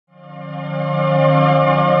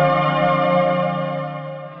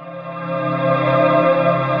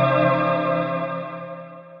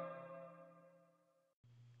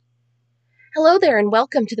there, and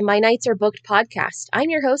welcome to the My Nights Are Booked podcast. I'm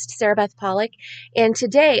your host, Sarah Beth Pollock, and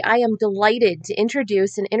today I am delighted to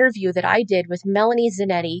introduce an interview that I did with Melanie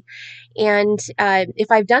Zanetti. And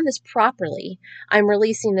if I've done this properly, I'm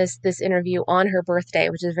releasing this interview on her birthday,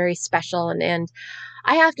 which is very special. And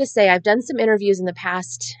I have to say, I've done some interviews in the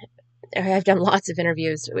past. I've done lots of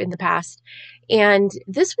interviews in the past, and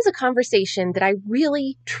this was a conversation that I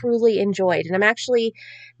really, truly enjoyed. And I'm actually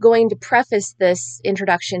going to preface this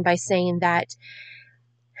introduction by saying that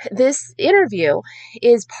this interview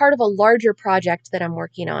is part of a larger project that I'm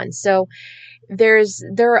working on. So there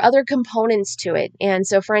are other components to it. And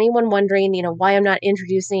so for anyone wondering, why I'm not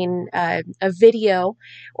introducing a video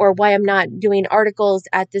or why I'm not doing articles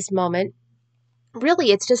at this moment,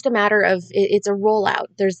 really, it's just a matter of it's a rollout.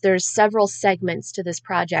 There's several segments to this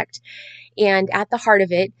project, and at the heart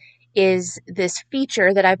of it is this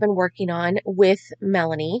feature that I've been working on with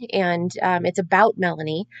Melanie, and it's about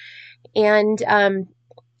Melanie, and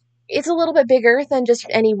it's a little bit bigger than just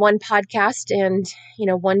any one podcast and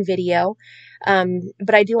one video.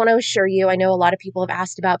 But I do want to assure you, I know a lot of people have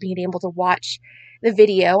asked about being able to watch the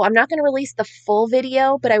video. I'm not going to release the full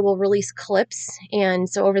video, but I will release clips. And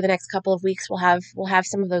so over the next couple of weeks, we'll have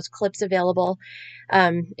some of those clips available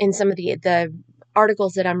in some of the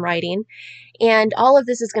articles that I'm writing. And all of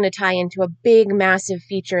this is going to tie into a big, massive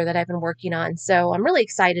feature that I've been working on. So I'm really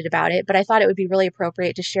excited about it, but I thought it would be really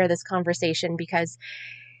appropriate to share this conversation because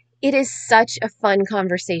it is such a fun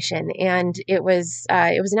conversation, and it was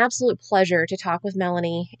an absolute pleasure to talk with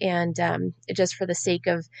Melanie, and just for the sake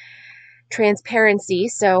of transparency.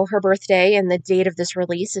 So her birthday and the date of this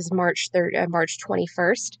release is March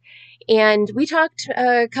 21st. And we talked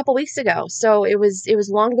a couple weeks ago. So it was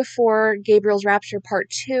long before Gabriel's Rapture Part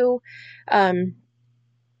 2.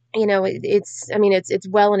 It's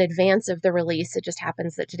well in advance of the release. It just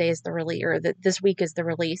happens that today is the release, or that this week is the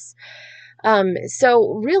release.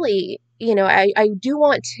 So really, I do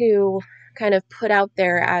want to kind of put out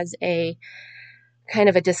there as a kind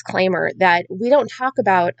of a disclaimer that we don't talk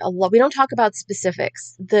about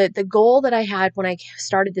specifics. The goal that I had when I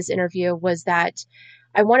started this interview was that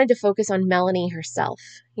I wanted to focus on Melanie herself.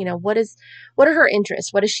 What are her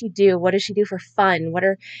interests? What does she do? What does she do for fun? What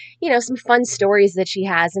are, some fun stories that she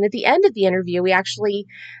has? And at the end of the interview,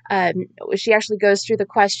 she actually goes through the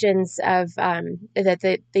questions of,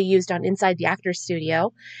 that they used on Inside the Actors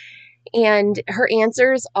Studio. And her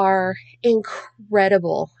answers are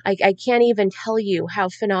incredible. I can't even tell you how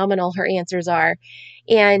phenomenal her answers are.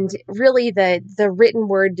 And really, the written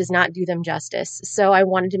word does not do them justice. So I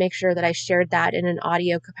wanted to make sure that I shared that in an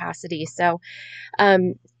audio capacity. So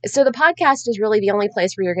the podcast is really the only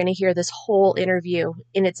place where you're going to hear this whole interview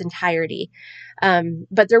in its entirety.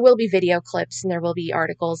 But there will be video clips and there will be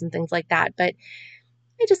articles and things like that. But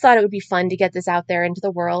I just thought it would be fun to get this out there into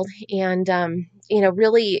the world. And,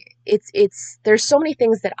 really, there's so many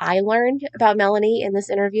things that I learned about Melanie in this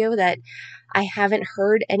interview that I haven't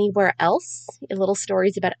heard anywhere else. Little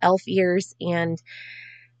stories about elf ears and,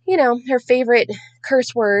 her favorite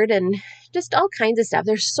curse word and just all kinds of stuff.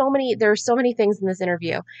 There are so many things in this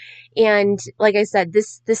interview. And like I said,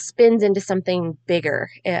 this spins into something bigger,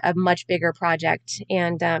 a much bigger project.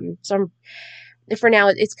 And for now,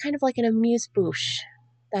 it's kind of like an amuse-bouche.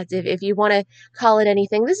 That's if you want to call it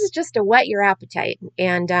anything. This is just to whet your appetite,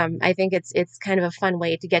 and I think it's kind of a fun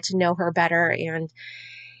way to get to know her better. And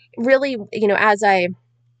really, as I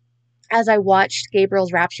watched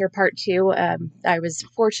Gabriel's Rapture Part 2, I was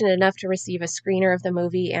fortunate enough to receive a screener of the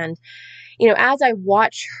movie, and as I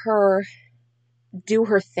watch her do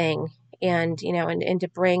her thing, and and to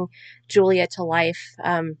bring Julia to life.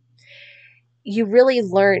 You really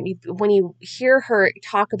learn when you hear her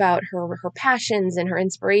talk about her passions and her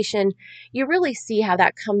inspiration, you really see how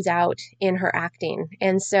that comes out in her acting.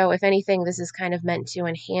 And so if anything, this is kind of meant to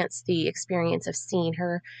enhance the experience of seeing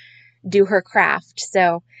her do her craft.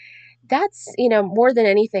 So that's, more than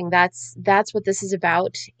anything, that's what this is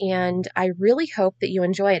about. And I really hope that you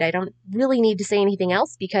enjoy it. I don't really need to say anything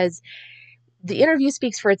else because the interview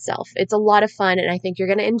speaks for itself. It's a lot of fun and I think you're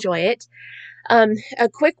going to enjoy it. A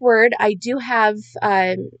quick word, I do have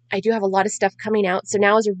a lot of stuff coming out. So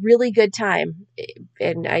now is a really good time.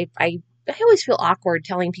 And I always feel awkward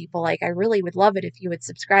telling people, like, I really would love it if you would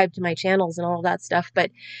subscribe to my channels and all of that stuff,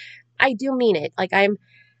 but I do mean it. Like I'm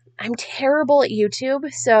terrible at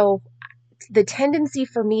YouTube. So the tendency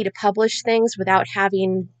for me to publish things without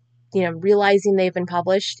having, realizing they've been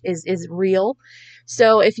published is real.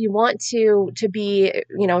 So if you want to be,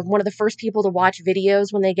 one of the first people to watch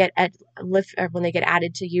videos when they get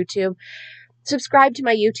added to YouTube, subscribe to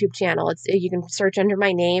my YouTube channel. You can search under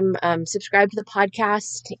my name, subscribe to the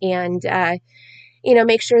podcast, and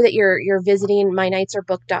make sure that you're visiting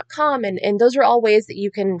mynightsarebbooked.com, and those are all ways that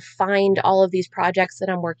you can find all of these projects that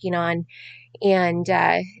I'm working on. And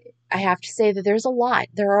I have to say that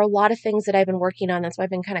there are a lot of things that I've been working on. That's why I've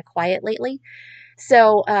been kind of quiet lately.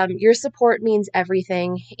 So your support means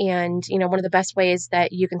everything. And one of the best ways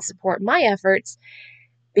that you can support my efforts,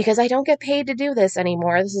 because I don't get paid to do this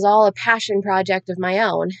anymore. This is all a passion project of my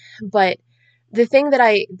own. But the thing that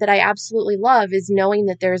I absolutely love is knowing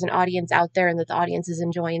that there's an audience out there and that the audience is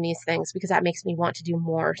enjoying these things, because that makes me want to do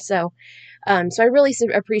more. So I really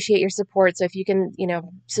appreciate your support. So if you can,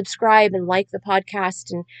 subscribe and like the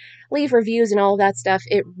podcast and leave reviews and all of that stuff,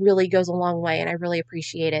 it really goes a long way, and I really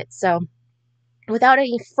appreciate it. So without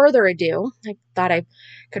any further ado, I thought I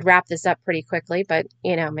could wrap this up pretty quickly, but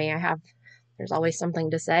there's always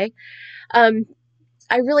something to say. Um,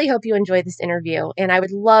 I really hope you enjoyed this interview, and I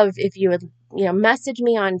would love if you would, message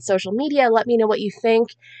me on social media, let me know what you think,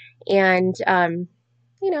 and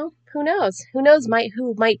who knows?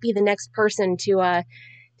 Who might be the next person to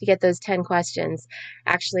get those 10 questions.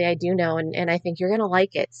 Actually, I do know, and I think you're going to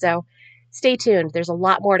like it. So stay tuned. There's a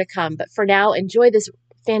lot more to come. But for now, enjoy this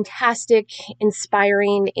fantastic,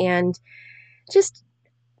 inspiring, and just,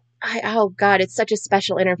 oh God, it's such a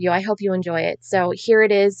special interview. I hope you enjoy it. So here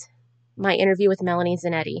it is, my interview with Melanie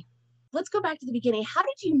Zanetti. Let's go back to the beginning. How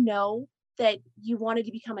did you know that you wanted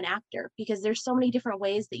to become an actor? Because there's so many different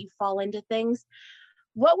ways that you fall into things.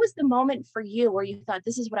 What was the moment for you where you thought,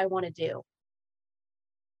 this is what I want to do?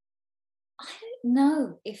 I don't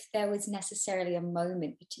know if there was necessarily a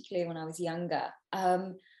moment, particularly when I was younger.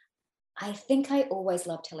 I think I always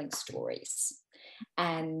loved telling stories,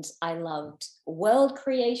 and I loved world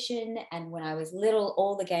creation. And when I was little,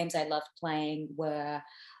 all the games I loved playing were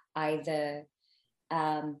either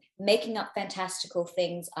making up fantastical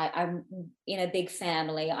things. I'm in a big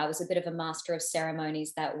family. I was a bit of a master of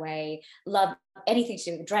ceremonies that way. Loved anything to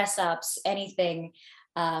do with dress ups, anything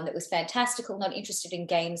that was fantastical. Not interested in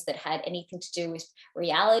games that had anything to do with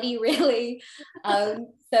reality, really. So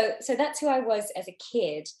that's who I was as a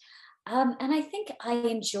kid. And I think I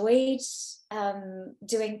enjoyed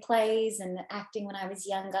doing plays and acting when I was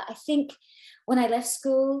younger. I think when I left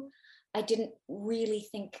school, I didn't really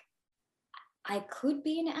think I could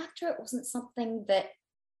be an actor. It wasn't something that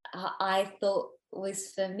I thought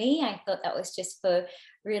was for me. I thought that was just for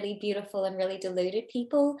really beautiful and really deluded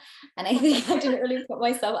people. And I think I didn't really put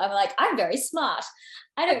myself, I'm like, I'm very smart.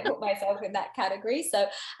 I don't put myself in that category. So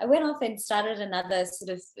I went off and started another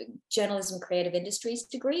sort of journalism creative industries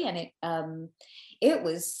degree. And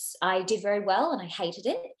I did very well and I hated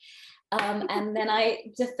it. And then I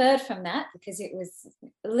deferred from that because it was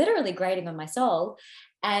literally grating on my soul.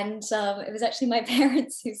 And it was actually my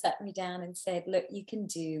parents who sat me down and said, look, you can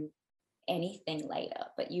do anything later,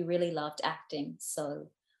 but you really loved acting. So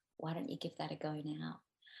why don't you give that a go now?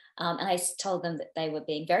 And I told them that they were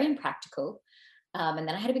being very impractical. And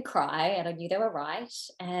then I had a big cry and I knew they were right.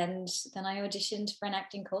 And then I auditioned for an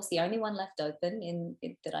acting course, the only one left open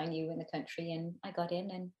that I knew in the country. And I got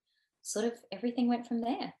in and sort of everything went from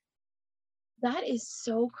there. That is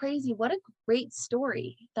so crazy. What a great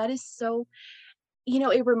story. That is so,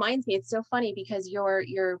 it reminds me, it's so funny because your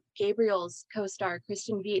Gabriel's co-star,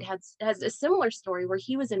 Christian Veit, has a similar story where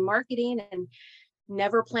he was in marketing and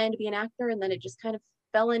never planned to be an actor. And then it just kind of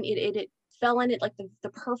it fell in at like the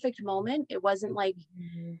perfect moment. It wasn't like,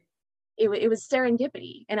 Mhm. it was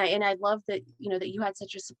serendipity. And I love that, that you had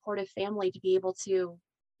such a supportive family to be able to,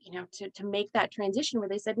 to make that transition where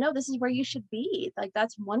they said, no, this is where you should be. Like,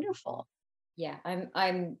 that's wonderful. Yeah,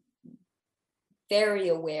 I'm very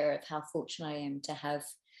aware of how fortunate I am to have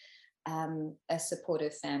a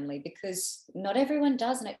supportive family, because not everyone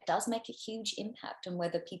does, and it does make a huge impact on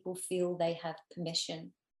whether people feel they have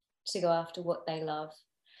permission to go after what they love.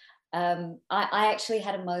 I actually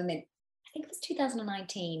had a moment, I think it was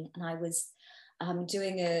 2019, and I was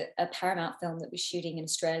doing a Paramount film that was shooting in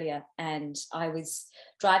Australia, and I was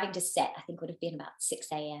driving to set, I think it would have been about 6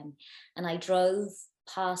 a.m. And I drove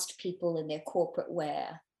past people in their corporate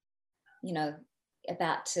wear, you know,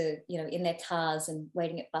 about to, in their cars and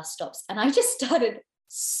waiting at bus stops. And I just started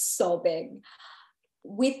sobbing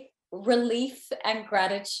with relief and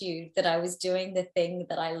gratitude that I was doing the thing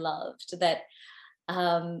that I loved, that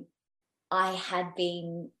um, I had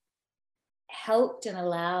been helped and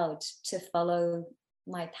allowed to follow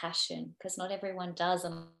my passion, because not everyone does.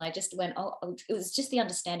 And I just went, oh, it was just the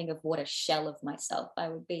understanding of what a shell of myself I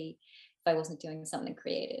would be if I wasn't doing something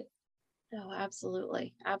creative. Oh,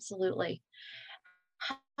 absolutely. Absolutely.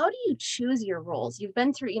 How do you choose your roles? You've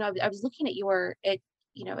been through, I was looking at at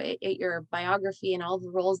your biography and all the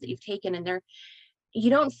roles that you've taken, and you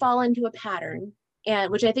don't fall into a pattern.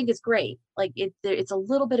 and which I think is great. Like it's a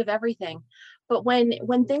little bit of everything. But when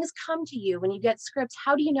things come to you, when you get scripts,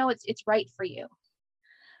 how do you know it's right for you?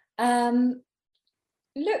 Um,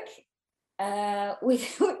 Look,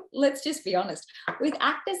 with let's just be honest, with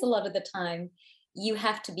actors, a lot of the time, you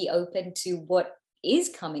have to be open to what is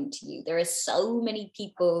coming to you. There are so many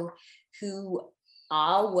people who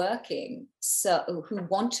are working, so who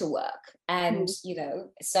want to work, and Mhm.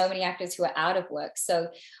 so many actors who are out of work.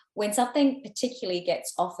 So when something particularly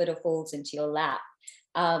gets offered or falls into your lap,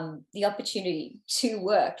 the opportunity to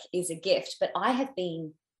work is a gift. But I have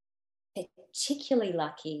been particularly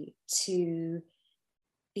lucky to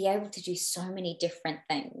be able to do so many different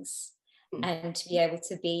things, and to be able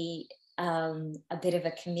to be a bit of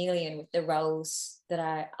a chameleon with the roles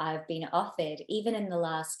that I've been offered. Even in the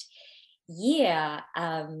last year,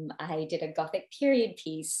 I did a gothic period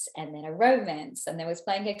piece, and then a romance, and then was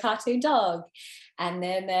playing a cartoon dog, and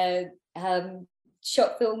then a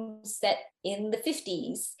short film set in the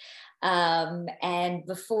 50s. And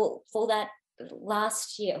before that,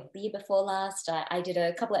 last year, or the year before last, I did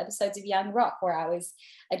a couple of episodes of Young Rock where I was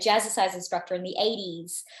a jazzercise instructor in the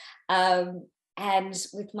 80s. And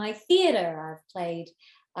with my theatre, I've played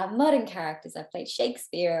modern characters, I've played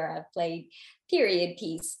Shakespeare, I've played period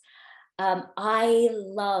piece. I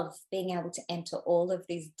love being able to enter all of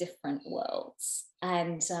these different worlds.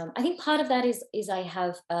 And I think part of that is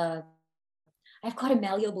I've got a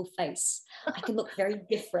malleable face. I can look very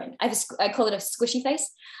different. I call it a squishy face.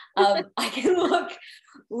 I can look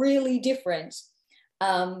really different,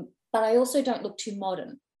 but I also don't look too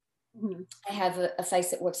modern. Mhm. I have a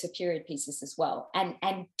face that works for period pieces as well, and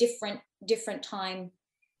different time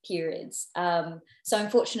periods. So I'm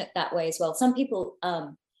fortunate that way as well. Some people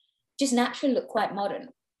just naturally look quite modern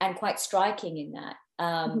and quite striking in that,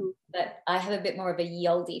 Mhm. but I have a bit more of a ye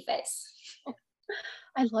olde face.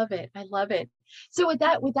 I love it. I love it. So with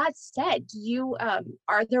that said, do you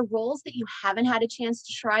are there roles that you haven't had a chance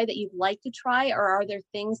to try that you'd like to try, or are there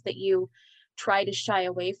things that you try to shy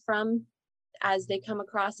away from as they come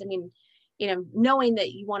across? I mean, knowing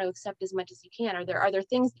that you want to accept as much as you can, are there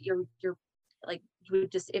things that you're like you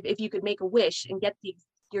would just if you could make a wish and get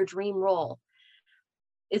your dream role,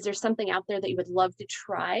 is there something out there that you would love to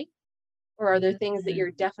try? Or are there things that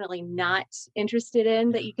you're Mm. definitely not interested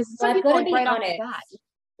in that you because some Well, I've people got to like be right off the honest. bat.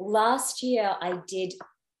 Last year,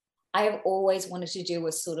 I have always wanted to do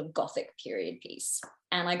a sort of gothic period piece,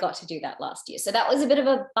 and I got to do that last year. So that was a bit of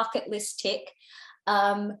a bucket list tick.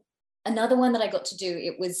 Um, Another one that I got to do,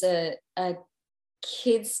 it was a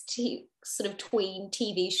sort of tween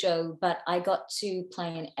TV show, but I got to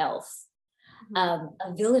play an elf, Mhm.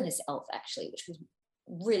 a villainous elf actually, which was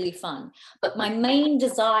really fun. But my main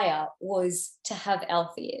desire was to have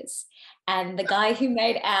elf ears. And the guy who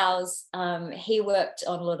made ours, he worked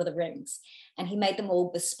on Lord of the Rings, and he made them all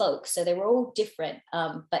bespoke. So they were all different,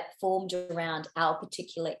 but formed around our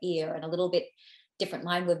particular ear and a little bit different.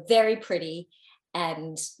 Mine were very pretty,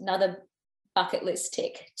 and another bucket list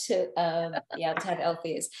tick to be able to have elf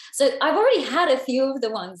ears. So I've already had a few of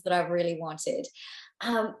the ones that I've really wanted.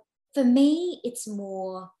 Um, for me, it's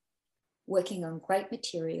more working on great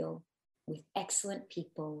material with excellent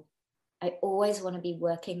people. I always want to be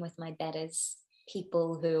working with my betters,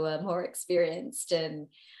 people who are more experienced and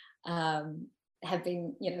have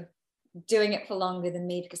been, doing it for longer than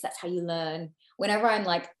me, because that's how you learn. Whenever I'm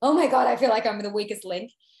like, oh my God, I feel like I'm the weakest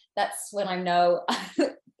link, that's when I know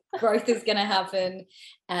growth is going to happen.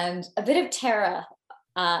 And a bit of terror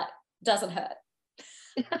doesn't hurt.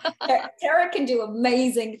 Terror can do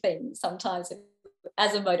amazing things sometimes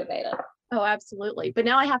as a motivator. Oh, absolutely. But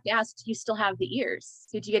now I have to ask, do you still have the ears?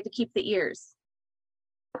 Did you get to keep the ears?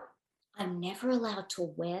 I'm never allowed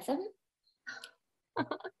to wear them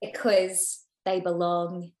because they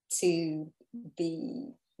belong to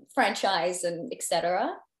the franchise and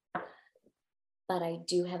etc. But I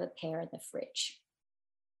do have a pair in the fridge.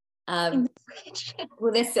 In Um, the fridge.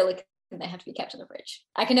 well, they're silicone; they have to be kept in the fridge.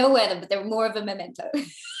 I can never wear them, but they're more of a memento.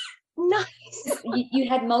 Nice. You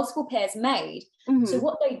had multiple pairs made. So Mhm.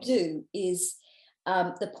 what they do is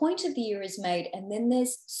the point of the ear is made, and then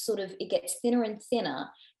there's sort of it gets thinner and thinner,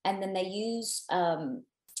 and then they use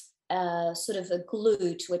sort of a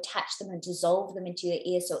glue to attach them and dissolve them into your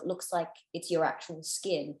ear so it looks like it's your actual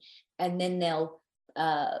skin. And then they'll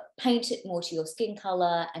paint it more to your skin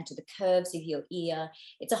color and to the curves of your ear.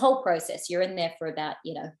 It's a whole process. You're in there for about,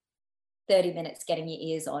 30 minutes getting your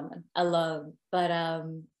ears on alone. But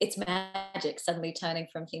it's magic suddenly turning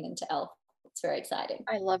from human to elf. It's very exciting.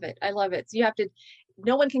 I love it. I love it. So you have to,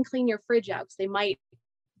 no one can clean your fridge out because they might,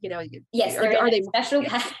 Yes, are, they're in are a they? special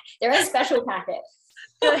they're in a special packet.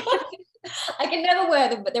 Good. I can never wear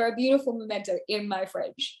them, but they're a beautiful memento in my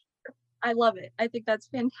fridge. I love it. I think that's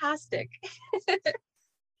fantastic.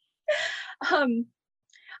 Um,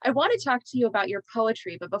 I want to talk to you about your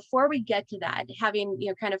poetry, but before we get to that, having,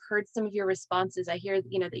 kind of heard some of your responses, I hear,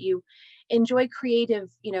 that you enjoy creative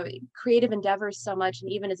endeavors so much.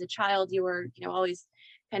 And even as a child, you were, always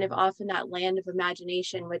kind of off in that land of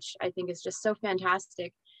imagination, which I think is just so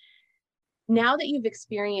fantastic. Now that you've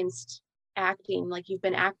experienced acting, like you've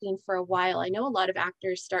been acting for a while, I know a lot of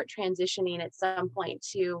actors start transitioning at some point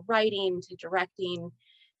to writing, to directing,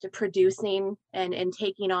 to producing, and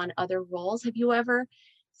taking on other roles. Have you ever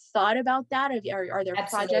thought about that? Are there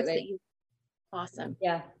projects that Absolutely. you? Awesome.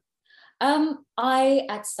 Yeah. I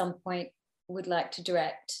at some point would like to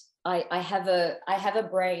direct. I have a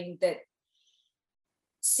brain that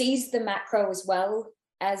sees the macro as well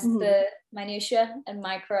as Mhm. the minutia and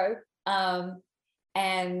micro.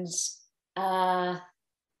 And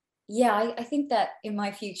yeah, I think that in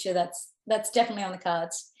my future that's definitely on the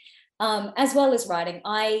cards. As well as writing.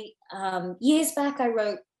 I years back I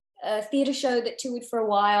wrote a theatre show that toured for a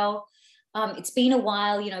while. It's been a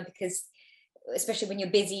while, because especially when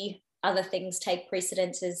you're busy, other things take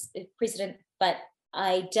precedent. But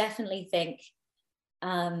I definitely think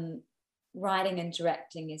um, writing and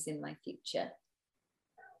directing is in my future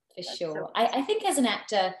for That's so sure. I think as an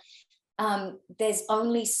actor, there's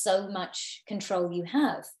only so much control you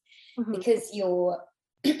have Mhm. because you're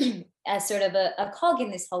as sort of a cog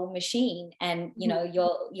in this whole machine, and Mhm.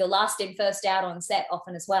 you're last in first out on set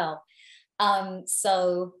often as well.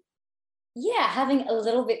 So yeah, having a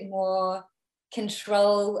little bit more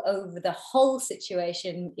control over the whole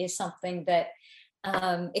situation is something that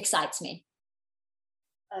excites me.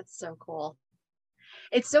 That's so cool.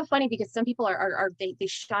 It's so funny because some people they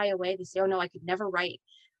shy away. They say, "Oh no, I could never write,"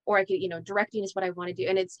 or I could, directing is what I want to do.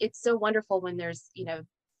 And it's so wonderful when there's,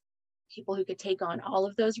 people who could take on all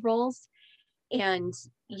of those roles. And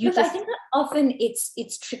you Look, I just think that often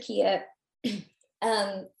it's trickier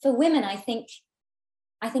for women. I think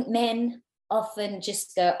men often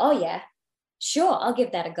just go, oh yeah, sure, I'll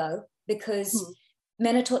give that a go, because Mhm.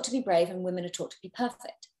 men are taught to be brave and women are taught to be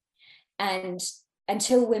perfect. And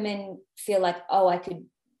until women feel like, oh, I could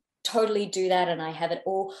totally do that and I have it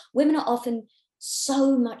all, women are often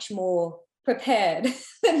so much more prepared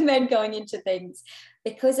than men going into things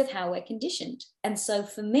because of how we're conditioned. And so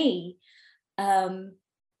for me, um,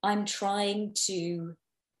 I'm trying to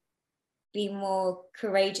be more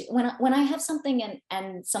courageous when I have something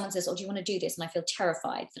and someone says, oh, do you want to do this, and I feel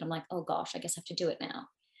terrified, that I'm like, oh gosh, I guess I have to do it now,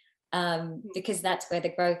 because that's where the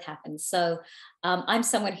growth happens. So I'm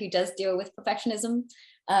someone who does deal with perfectionism.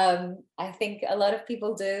 I think a lot of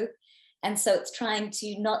people do. And so it's trying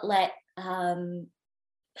to not let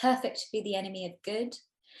perfect be the enemy of good.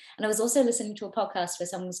 And I was also listening to a podcast where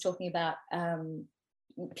someone was talking about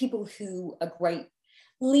people who are great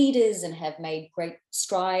leaders and have made great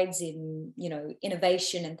strides in,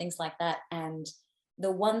 innovation and things like that. And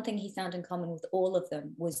the one thing he found in common with all of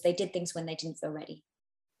them was they did things when they didn't feel ready.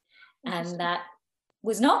 And Interesting. that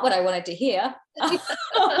was not what I wanted to hear,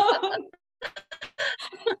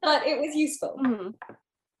 but it was useful. Mhm.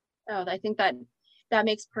 Oh, I think that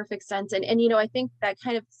makes perfect sense. And I think that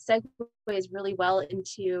kind of segues really well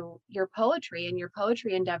into your poetry and your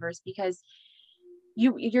poetry endeavors, because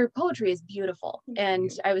your poetry is beautiful. Thank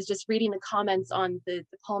And you. I was just reading the comments on the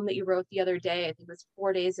poem that you wrote the other day. I think it was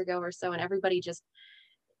 4 days ago or so, and everybody just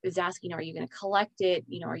was asking, are you going to collect it?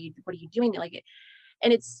 What are you doing? Like it,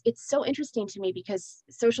 and it's so interesting to me because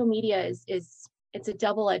social media is it's a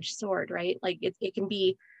double-edged sword, right? Like it can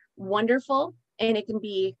be wonderful and it can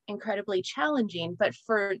be incredibly challenging, but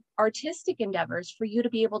for artistic endeavors, for you to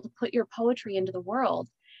be able to put your poetry into the world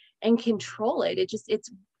and control it,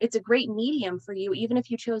 it's a great medium for you. Even if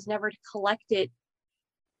you chose never to collect it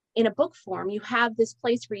in a book form, you have this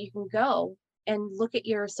place where you can go and look at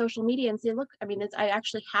your social media and say, look, I mean, I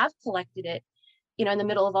actually have collected it, in the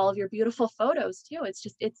middle of all of your beautiful photos too.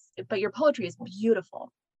 But your poetry is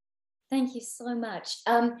beautiful. Thank you so much.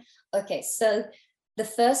 Okay, so the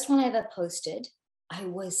first one I ever posted, I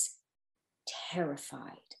was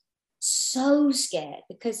terrified, so scared,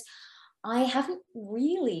 because I haven't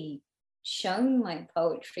really shown my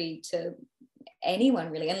poetry to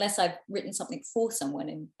anyone really, unless I've written something for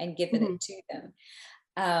someone and given Mhm. it to them.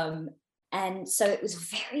 Um, and so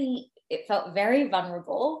it felt very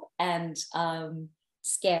vulnerable and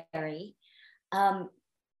scary. Um,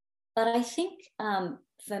 but I think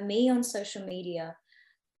for me on social media,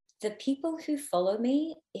 the people who follow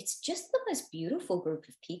me, it's just the most beautiful group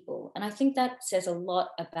of people. And I think that says a lot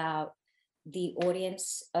about the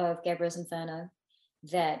audience of Gabriel's Inferno,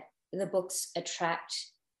 that the books attract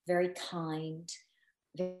very kind,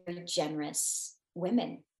 very generous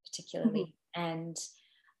women, particularly, and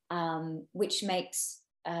which makes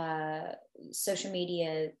social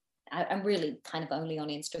media, I'm really kind of only on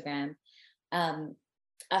Instagram,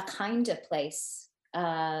 a kinder place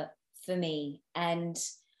for me. And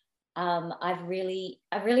I've really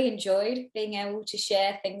enjoyed being able to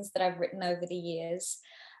share things that I've written over the years.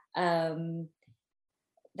 That's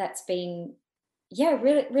been, yeah,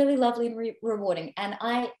 really, really lovely and rewarding. And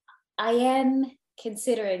I am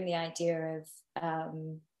considering the idea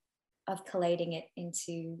of collating it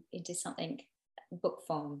into something book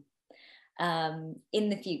form in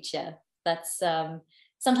the future. That's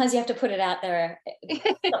sometimes you have to put it out there,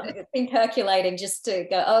 something that's been percolating, just to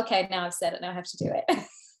go, oh, okay, now I've said it, now I have to do it.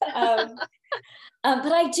 But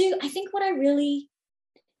I think what I really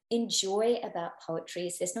enjoy about poetry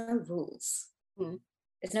is there's no rules.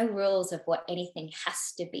 There's no rules of what anything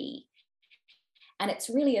has to be. And it's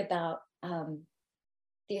really about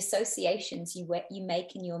the associations you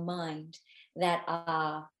make in your mind that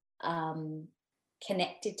are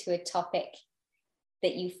connected to a topic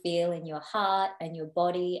that you feel in your heart and your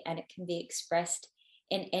body, and it can be expressed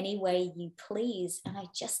in any way you please. And I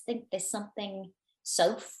just think there's something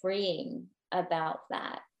so freeing about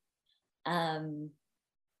that.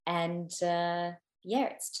 Yeah,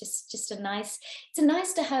 it's just it's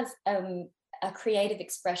nice to have a creative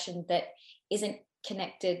expression that isn't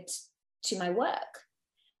connected to my work.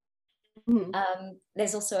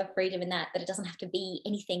 There's also a freedom in that it doesn't have to be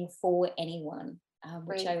anything for anyone,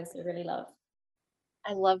 which I also really love.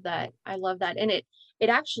 I love that. And it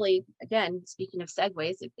actually, again, speaking of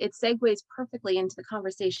segues, it segues perfectly into the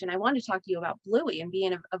conversation. I wanted to talk to you about Bluey and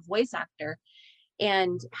being a voice actor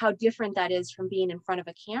and how different that is from being in front of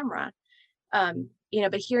a camera.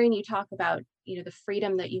 But hearing you talk about, the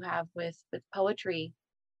freedom that you have with poetry,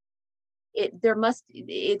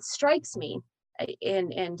 it strikes me,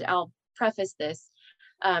 and I'll preface this.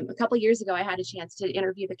 A couple years ago, I had a chance to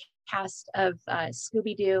interview the cast of the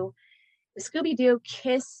Scooby-Doo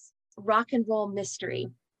Kiss Rock and Roll Mystery,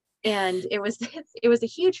 and it was a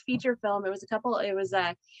huge feature film. It was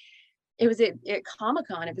at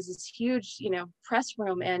Comic-Con. It was this huge, press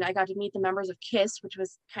room, and I got to meet the members of Kiss, which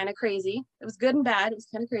was kind of crazy. It was good and bad. It was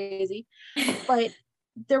kind of crazy, but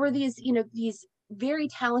there were these very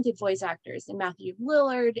talented voice actors, and Matthew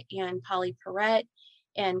Lillard and Polly Perrette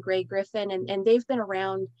and Gray Griffin, and they've been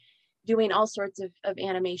around doing all sorts of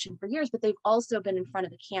animation for years, but they've also been in front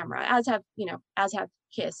of the camera, as have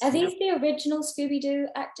Kiss. Are these the original Scooby-Doo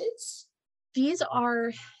actors? These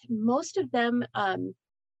are, most of them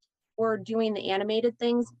were doing the animated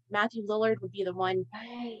things. Matthew Lillard would be the one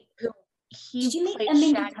who Did you meet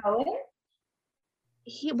Mindy Cohen?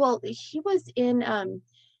 He was in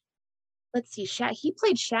let's see, he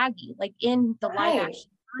played Shaggy, like in the live action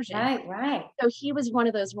version. Right. So he was one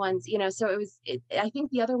of those ones, so I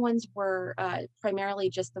think the other ones were primarily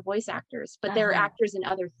just the voice actors, but they're actors in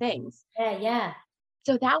other things. Yeah.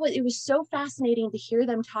 So it was so fascinating to hear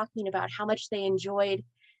them talking about how much they enjoyed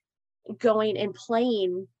going and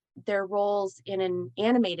playing their roles in an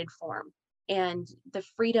animated form, and the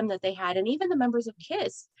freedom that they had. And even the members of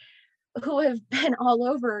Kiss, who have been all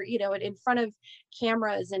over, in front of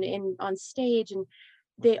cameras and on stage, and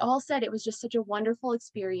they all said it was just such a wonderful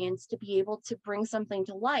experience to be able to bring something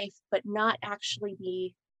to life, but not actually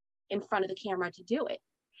be in front of the camera to do it.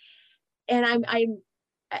 And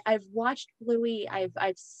I've watched Bluey.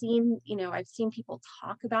 I've seen people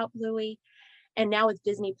talk about Bluey, and now with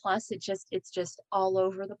Disney Plus, it's just all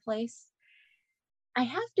over the place. I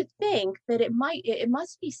have to think that it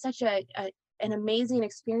must be such an amazing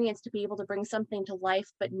experience to be able to bring something to life,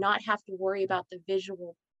 but not have to worry about the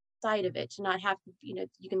visual side of it, to not have to, you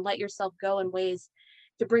can let yourself go in ways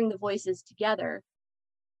to bring the voices together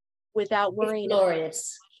without worrying. It's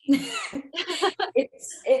glorious.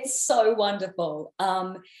 it's so wonderful.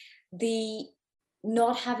 The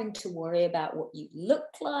not having to worry about what you look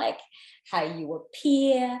like, how you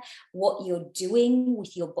appear, what you're doing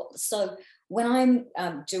with your body. So when I'm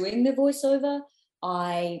doing the voiceover,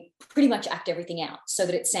 I pretty much act everything out so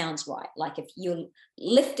that it sounds right. Like if you're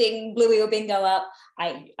lifting Bluey or Bingo up,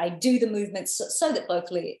 I do the movements so that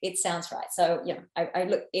vocally it sounds right. So, I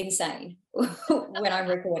look insane when I'm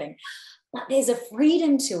recording. But there's a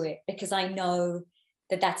freedom to it because I know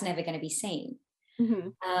that that's never going to be seen.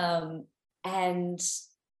 And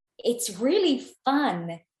it's really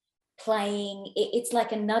fun playing. It's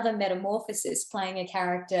like another metamorphosis, playing a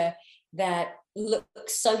character that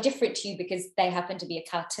looks so different to you because they happen to be a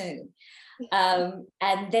cartoon. And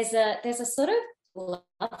there's a sort of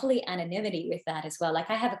lovely anonymity with that as well. Like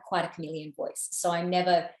I have quite a chameleon voice, so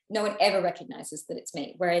no one ever recognizes that it's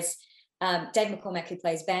me. Whereas Dave McCormack, who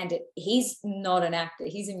plays Bandit, he's not an actor,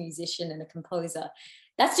 he's a musician and a composer.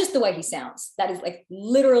 That's just the way he sounds. That is like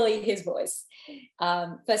literally his voice.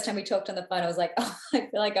 First time we talked on the phone, I was like, oh, I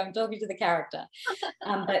feel like I'm talking to the character.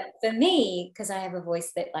 But for me, because I have a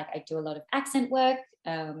voice that like I do a lot of accent work,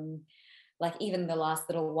 like even the last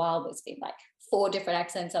little while, there's been like 4 different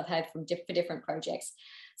accents I've had for different projects.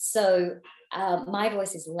 So my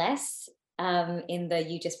voice is less in the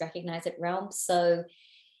you just recognize it realm. So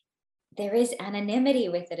there is anonymity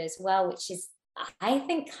with it as well, which is, I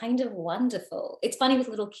think, kind of wonderful. It's funny with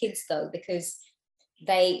little kids though, because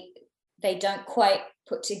they don't quite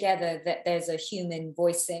put together that there's a human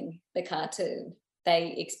voicing the cartoon.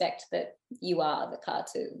 They expect that you are the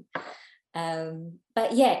cartoon.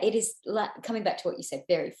 But yeah, it is coming back to what you said,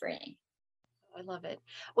 very freeing. I love it.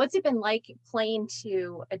 What's it been like playing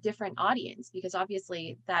to a different audience? Because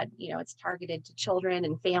obviously that, it's targeted to children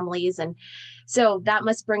and families. And so that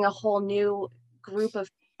must bring a whole new group of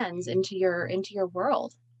fans into your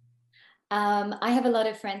world. I have a lot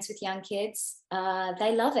of friends with young kids.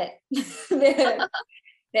 They love it.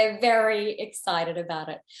 they're very excited about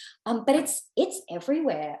it. But it's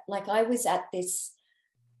everywhere. Like I was at this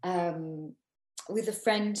with a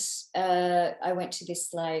friend. I went to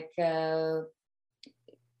this like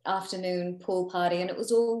afternoon pool party, and it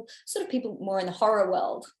was all sort of people more in the horror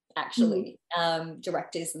world, actually,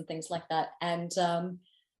 directors and things like that. And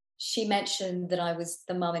she mentioned that I was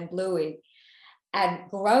the mum in Bluey, and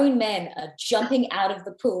grown men are jumping out of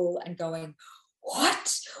the pool and going,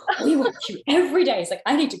 what? We watch you every day. It's like,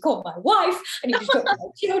 I need to call my wife. I need to talk to my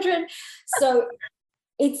children. So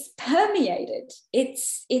it's permeated.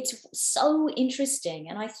 It's so interesting.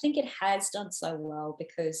 And I think it has done so well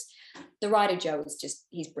because the writer Joe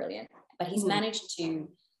he's brilliant, but he's managed to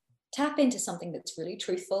tap into something that's really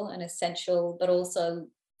truthful and essential, but also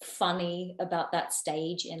funny about that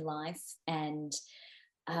stage in life. And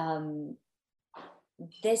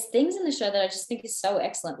there's things in the show that I just think is so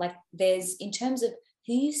excellent. Like there's, in terms of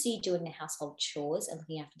who you see doing the household chores and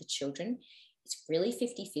looking after the children, it's really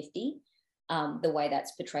 50-50, the way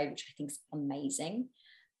that's portrayed, which I think is amazing.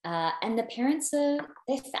 And the parents they're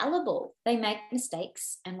fallible. They make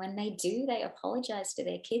mistakes. And when they do, they apologize to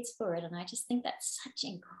their kids for it. And I just think that's such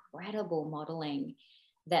incredible modeling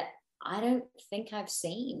that I don't think I've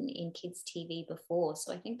seen in kids' TV before.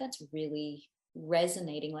 So I think that's really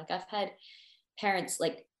resonating. Like I've had parents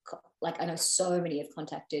like I know so many have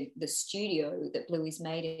contacted the studio that Bluey's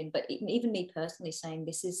made in, but even me personally saying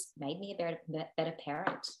this has made me a better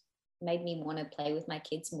parent, made me want to play with my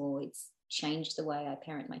kids more. It's changed the way I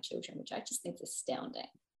parent my children, which I just think is astounding.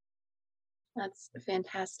 That's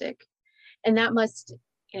fantastic. And that must,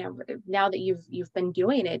 now that you've been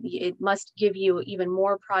doing it, it must give you even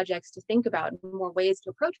more projects to think about, more ways to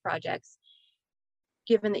approach projects,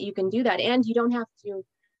 given that you can do that. And you don't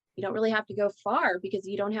really have to go far because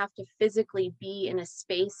you don't have to physically be in a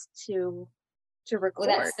space to record.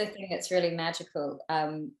 Well, that's the thing that's really magical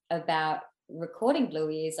about recording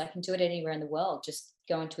Bluey is I can do it anywhere in the world, just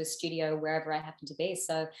go into a studio wherever I happen to be.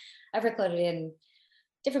 So I've recorded in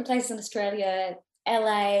different places in Australia,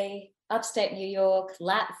 LA, upstate New York,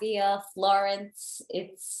 Latvia, Florence.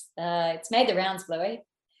 It's made the rounds, Bluey.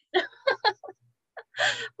 I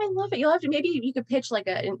love it. You'll have to, maybe you could pitch like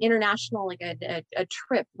an international, like a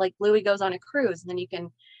trip, like Bluey goes on a cruise, and then you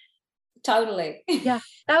can. Totally. Yeah,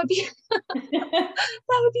 that would be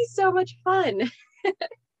so much fun.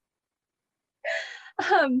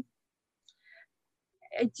 I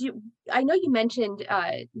know you mentioned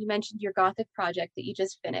your Gothic project that you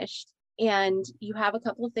just finished, and you have a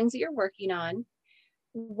couple of things that you're working on.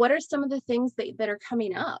 What are some of the things that are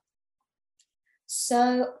coming up? So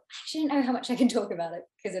I actually don't know how much I can talk about it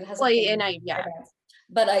because it hasn't. Yeah.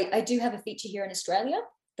 But I do have a feature here in Australia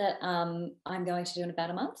that I'm going to do in about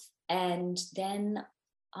a month, and then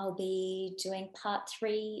I'll be doing part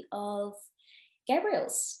 3 of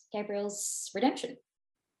Gabriel's Redemption.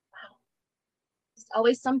 Wow, it's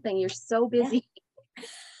always something. You're so busy. Yeah.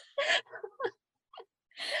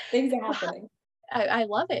 Things are happening. I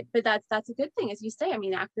love it, but that's a good thing, as you say. I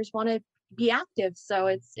mean, actors want to be active,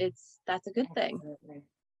 so that's a good thing. Absolutely.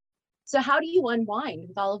 So how do you unwind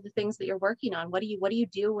with all of the things that you're working on? What do you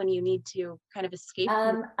do when you need to kind of escape?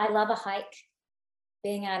 I love a hike,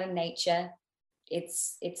 being out in nature.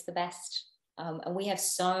 It's the best. And we have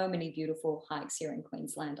so many beautiful hikes here in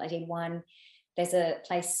Queensland. I did one. There's a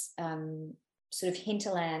place, sort of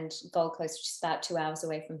hinterland, Gold Coast, which is about 2 hours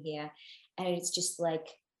away from here, and it's just like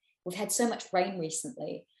we've had so much rain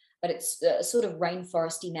recently. but it's a sort of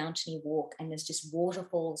rainforesty, mountainy walk, and there's just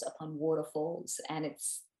waterfalls upon waterfalls, and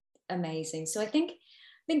it's amazing. So I think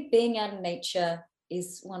being out in nature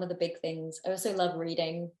is one of the big things. I also love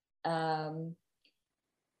reading, um,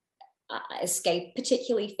 escape,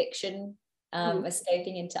 particularly fiction. Mhm.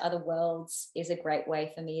 Escaping into other worlds is a great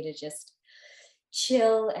way for me to just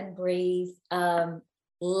chill and breathe.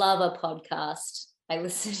 Love a podcast. I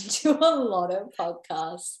listen to a lot of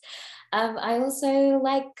podcasts. I also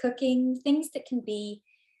like cooking, things that can be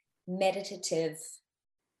meditative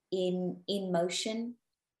in motion.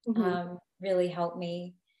 Mhm. Really help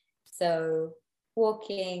me. So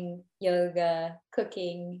walking, yoga,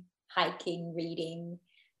 cooking, hiking, reading,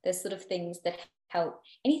 the sort of things that help,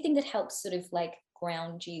 anything that helps sort of like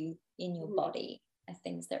ground you in your Mhm. body are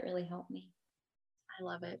things that really help me. I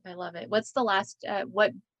love it. I love it. What's the last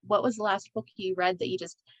what was the last book you read that you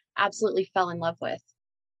just absolutely fell in love with?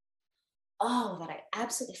 Oh, that I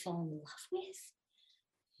absolutely fell in love with.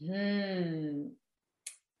 I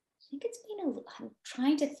think it's been I'm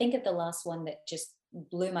trying to think of the last one that just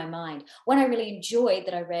blew my mind. One I really enjoyed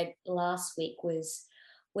that I read last week was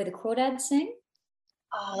Where the Crawdads Sing.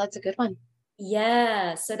 Oh, that's a good one.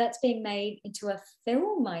 Yeah, so that's being made into a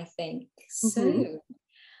film, I think, Mhm. soon.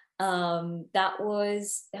 That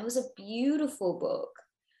was a beautiful book,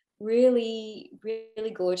 really,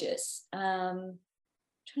 really gorgeous. Trying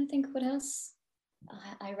to think what else.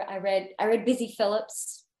 I read Busy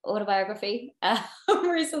Phillips' autobiography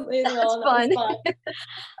recently as well, That's and that was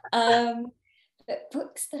fun. fun. But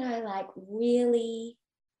books that I like really,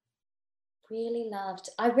 really loved.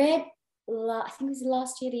 I read, I think it was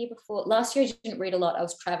last year, the year before. Last year I didn't read a lot. I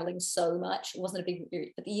was traveling so much. It wasn't a big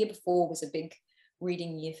read, but the year before was a big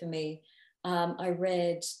reading year for me. I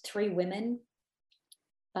read Three Women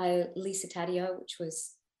by Lisa Taddeo, which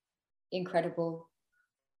was incredible.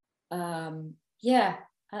 Yeah,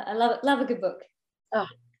 I love it. Love a good book. Oh,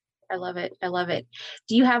 I love it. I love it.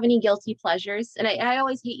 Do you have any guilty pleasures? And I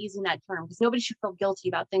always hate using that term because nobody should feel guilty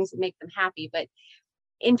about things that make them happy. But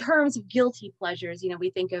in terms of guilty pleasures, we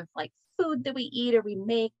think of like food that we eat or we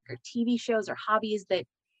make or TV shows or hobbies that,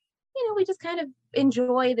 we just kind of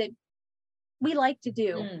enjoy that we like to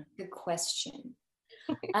do. Good question.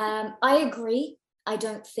 I agree. I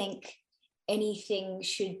don't think anything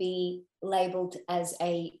should be labeled as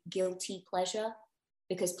a guilty pleasure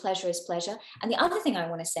because pleasure is pleasure. And the other thing I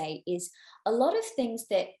want to say is a lot of things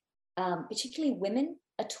that, particularly women,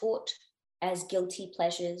 are taught as guilty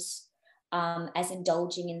pleasures, as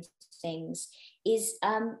indulging in things, is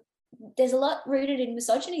there's a lot rooted in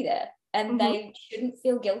misogyny there. And Hmm. they shouldn't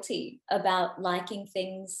feel guilty about liking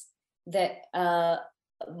things that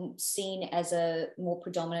seen as a more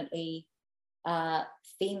predominantly uh,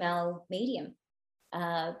 female medium,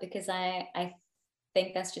 because I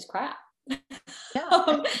think that's just crap. Yeah.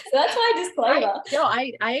 So that's my I disclaimer. no,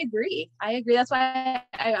 I agree. I agree. That's why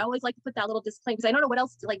I always like to put that little disclaimer because I don't know what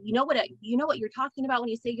else to, like. You know what you're talking about when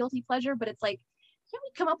you say guilty pleasure, but it's like, can't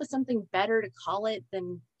we come up with something better to call it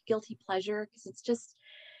than guilty pleasure? Because it's just,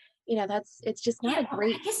 it's just not Yeah, a well, I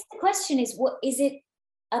great. guess the question is, what is it?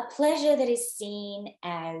 A pleasure that is seen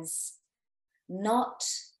as not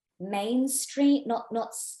mainstream, not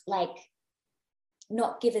like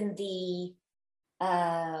not given the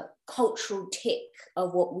cultural tick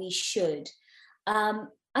of what we should.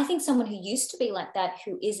 I think someone who used to be like that,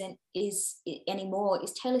 who isn't is anymore,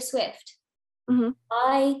 is Taylor Swift. Hmm.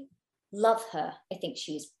 I love her. I think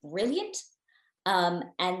she's brilliant.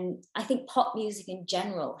 And I think pop music in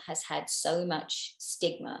general has had so much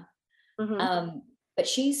stigma. Hmm. Um, but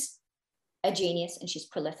she's a genius and she's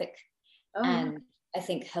prolific. Oh yeah. And I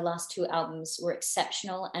think her last two albums were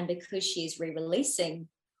exceptional. And because she's re releasing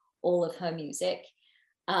all of her music,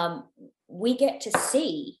 um, we get to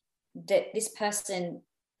see that this person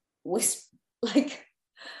was like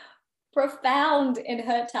profound in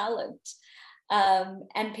her talent.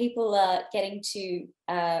 And people are getting to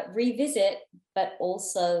revisit, but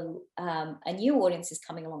also a new audience is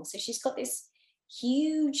coming along. So she's got this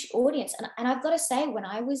huge audience. And I've got to say, when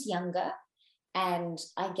I was younger, and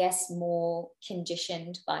I guess more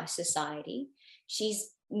conditioned by society,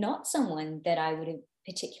 she's not someone that I would have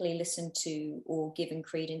particularly listened to or given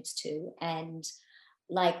credence to. And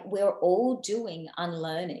like we're all doing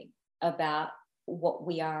unlearning about what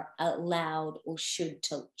we are allowed or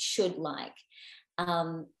should like.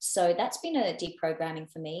 So that's been a deprogramming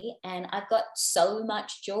for me, and I've got so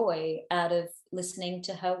much joy out of listening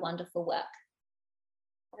to her wonderful work.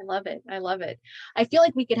 I love it. I love it. I feel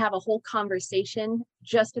like we could have a whole conversation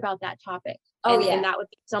just about that topic. Oh And yeah, that would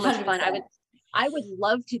be so much fun. I 100%. would I would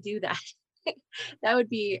love to do that. That would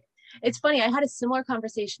be it's funny. I had a similar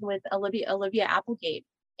conversation with Olivia Applegate.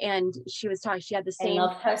 and she was talking, she had the I same,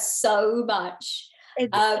 love her so much. it,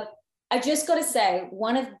 I just got to say,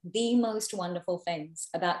 one of the most wonderful things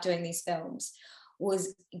about doing these films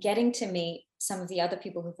was getting to meet some of the other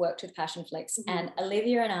people who've worked with Passion Flicks. mm-hmm. And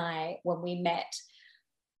Olivia and I, when we met,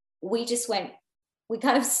 we kind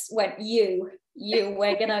of went,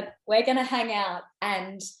 we're gonna hang out,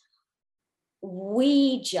 and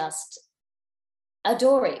we just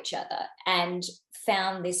adore each other and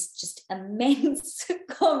found this just immense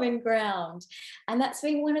common ground. And that's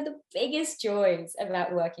been one of the biggest joys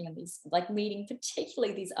about working on these, like meeting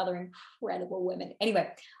particularly these other incredible women. Anyway,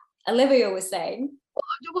 Olivia was saying.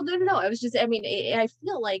 Well, no, I was just, I mean, I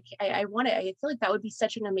feel like I feel like that would be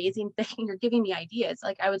such an amazing thing. You're giving me ideas.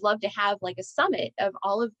 Like, I would love to have like a summit of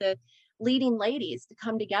all of the leading ladies to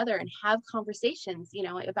come together and have conversations, you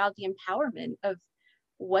know, about the empowerment of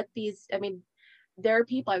what these, I mean, there are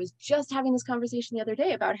people, I was just having this conversation the other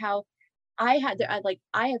day about how I have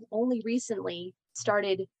only recently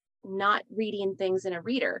started not reading things in a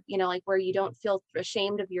reader, you know, like where you don't feel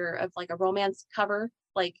ashamed of like a romance cover,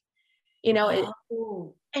 like, you know,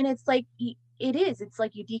 and it's like, it's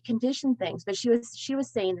like you decondition things. But she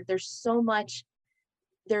was saying that there's so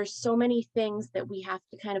many things that we have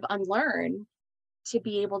to kind of unlearn to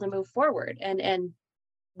be able to move forward. And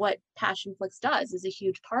what Passion Flicks does is a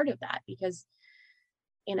huge part of that, because,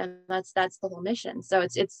 you know, that's the whole mission. So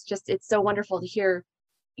it's so wonderful to hear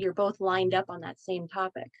you're both lined up on that same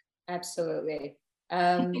topic. Absolutely.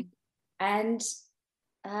 And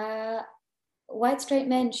white straight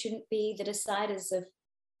men shouldn't be the deciders of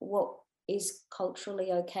what is culturally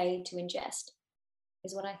okay to ingest,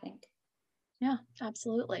 is what I think. Yeah,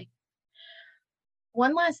 absolutely.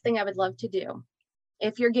 One last thing I would love to do,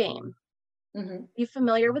 if you're game. Mm-hmm. You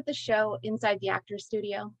familiar with the show Inside the Actors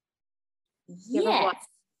Studio? Yes.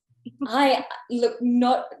 I look,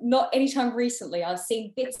 not anytime recently. I've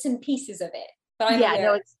seen bits and pieces of it, but I'm aware.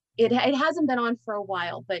 No, it hasn't been on for a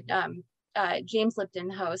while, but James Lipton,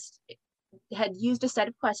 host, had used a set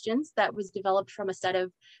of questions that was developed from a set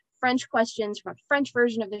of French questions from a French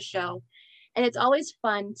version of the show. And it's always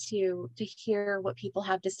fun to hear what people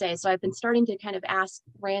have to say. So I've been starting to kind of ask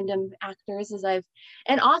random actors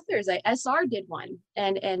and authors. SR did one,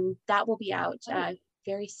 and that will be out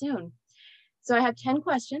very soon. So I have 10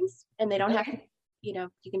 questions, and they don't have to, you know,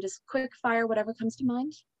 you can just quick fire whatever comes to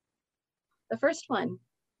mind. The first one,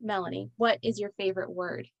 Melanie, what is your favorite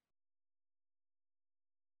word?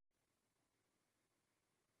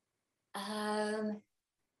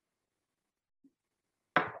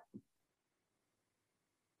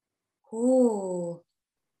 Ooh.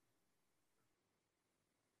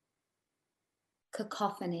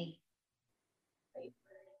 Cacophony.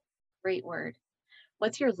 Great word.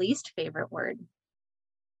 What's your least favorite word?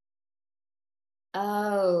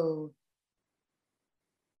 Oh.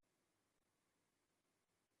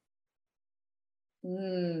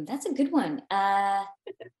 That's a good one. I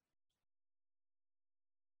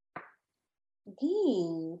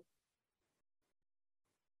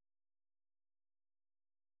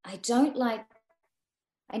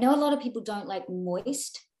know a lot of people don't like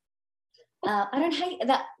moist. I don't hate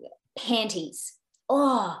that. Panties.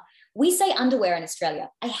 Oh, we say underwear in Australia.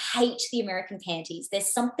 I hate the American panties.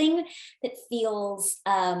 There's something that feels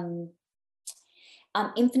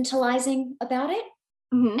infantilizing about it.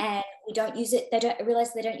 Mm-hmm. And we don't use it. They don't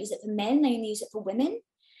realize they don't use it for men. They only use it for women.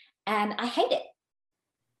 And I hate it.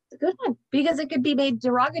 It's a good one, because it could be made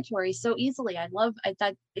derogatory so easily.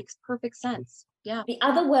 That makes perfect sense. Yeah. The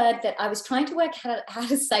other word that I was trying to work how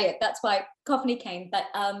to say it, that's why cacophony came, but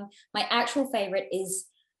my actual favorite is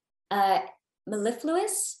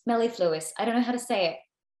mellifluous. I don't know how to say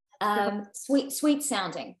it. Sweet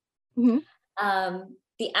sounding. Mm-hmm.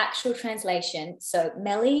 The actual translation, so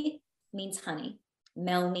melly means honey,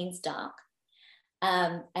 mel means dark,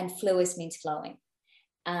 and fluous means flowing.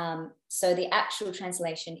 So the actual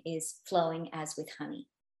translation is flowing as with honey,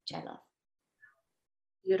 which I love.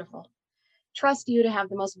 Beautiful. Trust you to have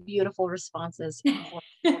the most beautiful responses.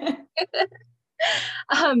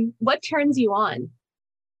 What turns you on?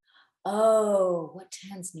 Oh, what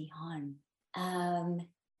turns me on?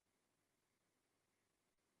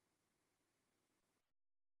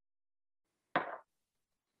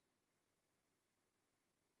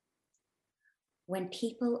 When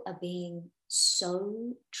people are being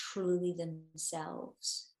so truly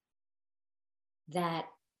themselves that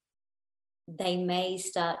they may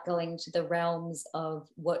start going to the realms of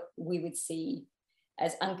what we would see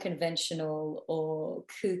as unconventional or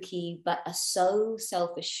kooky, but are so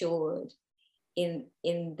self-assured in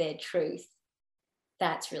their truth.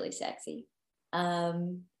 That's really sexy. I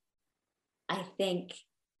think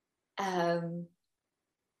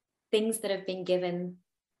things that have been given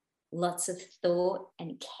lots of thought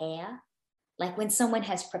and care. Like when someone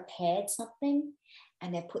has prepared something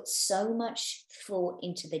and they've put so much thought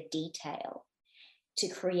into the detail to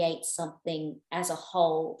create something as a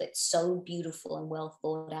whole that's so beautiful and well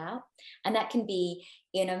thought out. And that can be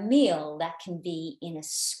in a meal, that can be in a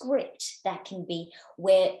script, that can be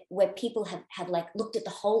where people have like looked at the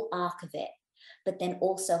whole arc of it, but then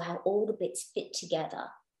also how all the bits fit together.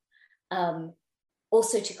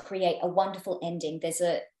 Also to create a wonderful ending. There's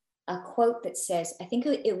a quote that says, I think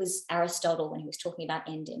it was Aristotle when he was talking about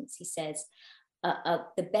endings. He says,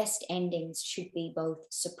 the best endings should be both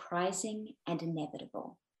surprising and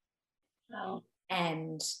inevitable. Wow.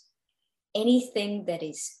 And anything that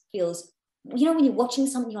feels, you know, when you're watching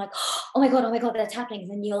something, you're like, oh my God, that's happening.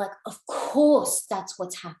 And then you're like, of course, that's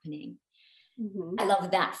what's happening. Mm-hmm. I love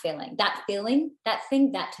that feeling. That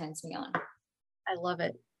thing, that turns me on. I love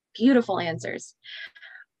it. Beautiful answers.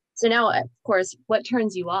 So now, of course, what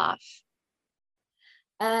turns you off?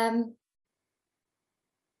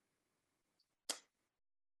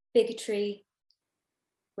 Bigotry,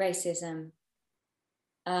 racism,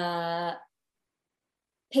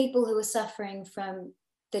 people who are suffering from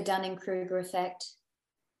the Dunning-Kruger effect.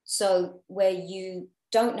 So where you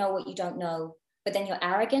don't know what you don't know, but then you're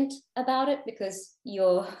arrogant about it because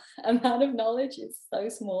your amount of knowledge is so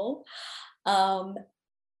small.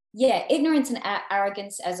 Yeah, ignorance and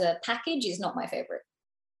arrogance as a package is not my favorite.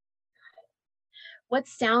 What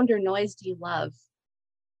sound or noise do you love?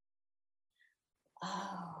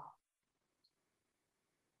 Oh,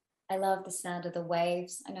 I love the sound of the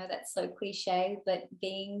waves. I know that's so cliche, but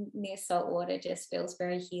being near salt water just feels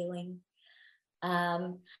very healing. I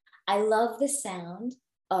love the sound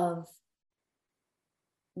of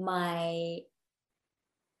when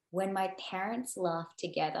my parents laugh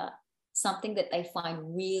together, something that they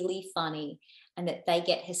find really funny and that they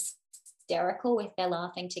get hysterical if they're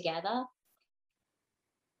laughing together.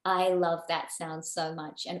 I love that sound so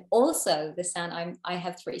much. And also the sound, I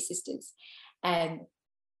have 3 sisters, and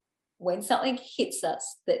when something hits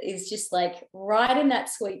us that is just like right in that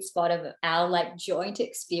sweet spot of our like joint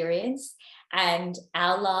experience, and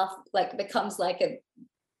our laugh like becomes like a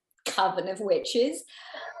coven of witches.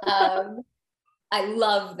 I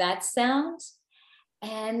love that sound.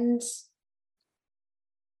 And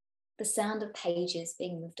the sound of pages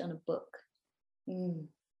being moved on a book.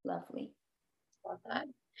 Lovely. Love that.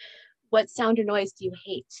 What sound or noise do you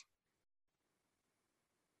hate?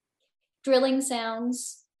 Drilling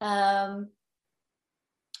sounds, not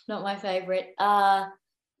my favorite. The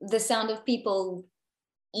sound of people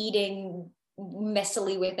eating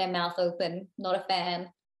messily with their mouth open, not a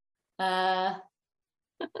fan.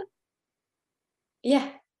 Yeah,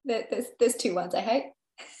 there's 2 ones I hate.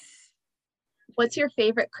 What's your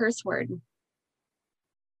favorite curse word?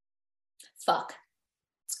 Fuck.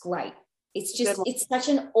 It's great. It's Good just, one. it's such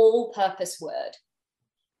an all-purpose word.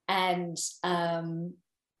 And I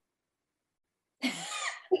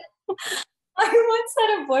once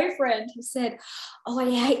had a boyfriend who said, oh, I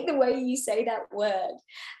hate the way you say that word.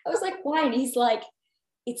 I was like, why? And he's like,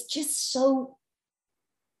 it's just so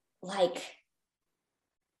like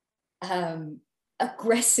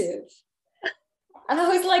aggressive. And I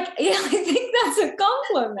was like, yeah, I think that's a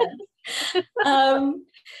compliment.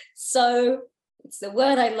 So it's the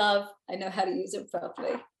word I love. I know how to use it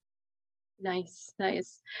properly. Nice,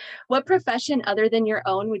 nice. What profession other than your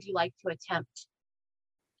own would you like to attempt?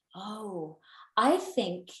 Oh, I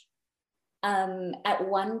think at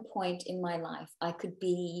one point in my life, I could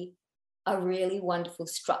be a really wonderful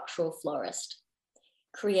structural florist,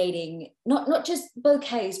 creating not just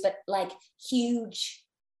bouquets, but like huge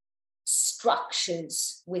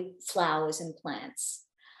structures with flowers and plants.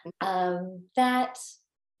 That,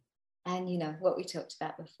 and you know, what we talked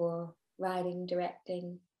about before, writing,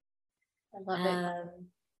 directing. I love it.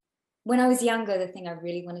 When I was younger, the thing I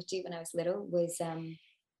really wanted to do when I was little was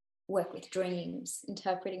work with dreams,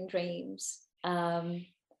 interpreting dreams. And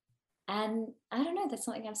I don't know, that's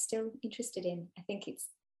something I'm still interested in. I think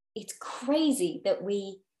it's crazy that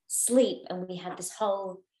we sleep and we have this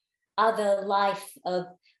whole other life of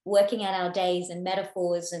working out our days and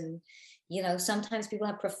metaphors, and you know, sometimes people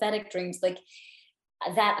have prophetic dreams like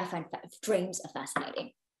that. I find dreams are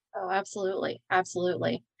fascinating. Oh, absolutely.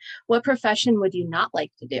 Absolutely. What profession would you not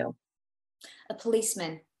like to do? A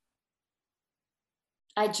policeman.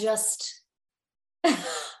 I just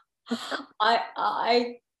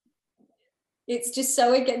I it's just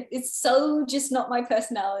so, again, it's so just not my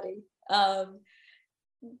personality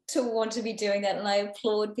to want to be doing that, and I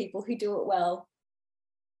applaud people who do it well.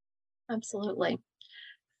 Absolutely.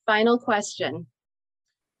 Final question.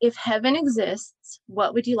 If heaven exists,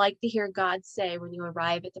 what would you like to hear God say when you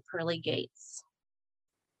arrive at the pearly gates?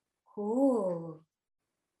 Ooh,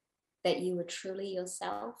 that you were truly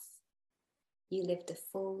yourself, you lived a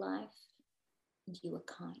full life, and you were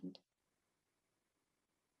kind.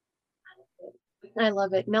 I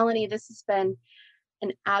love it. Melanie, this has been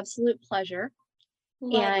an absolute pleasure.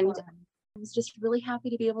 And Likewise. I was just really happy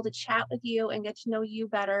to be able to chat with you and get to know you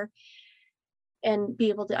better and be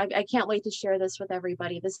able to, I can't wait to share this with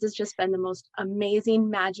everybody. This has just been the most amazing,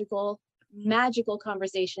 magical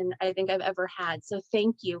conversation I think I've ever had. So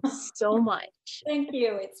thank you so much. Thank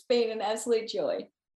you. It's been an absolute joy.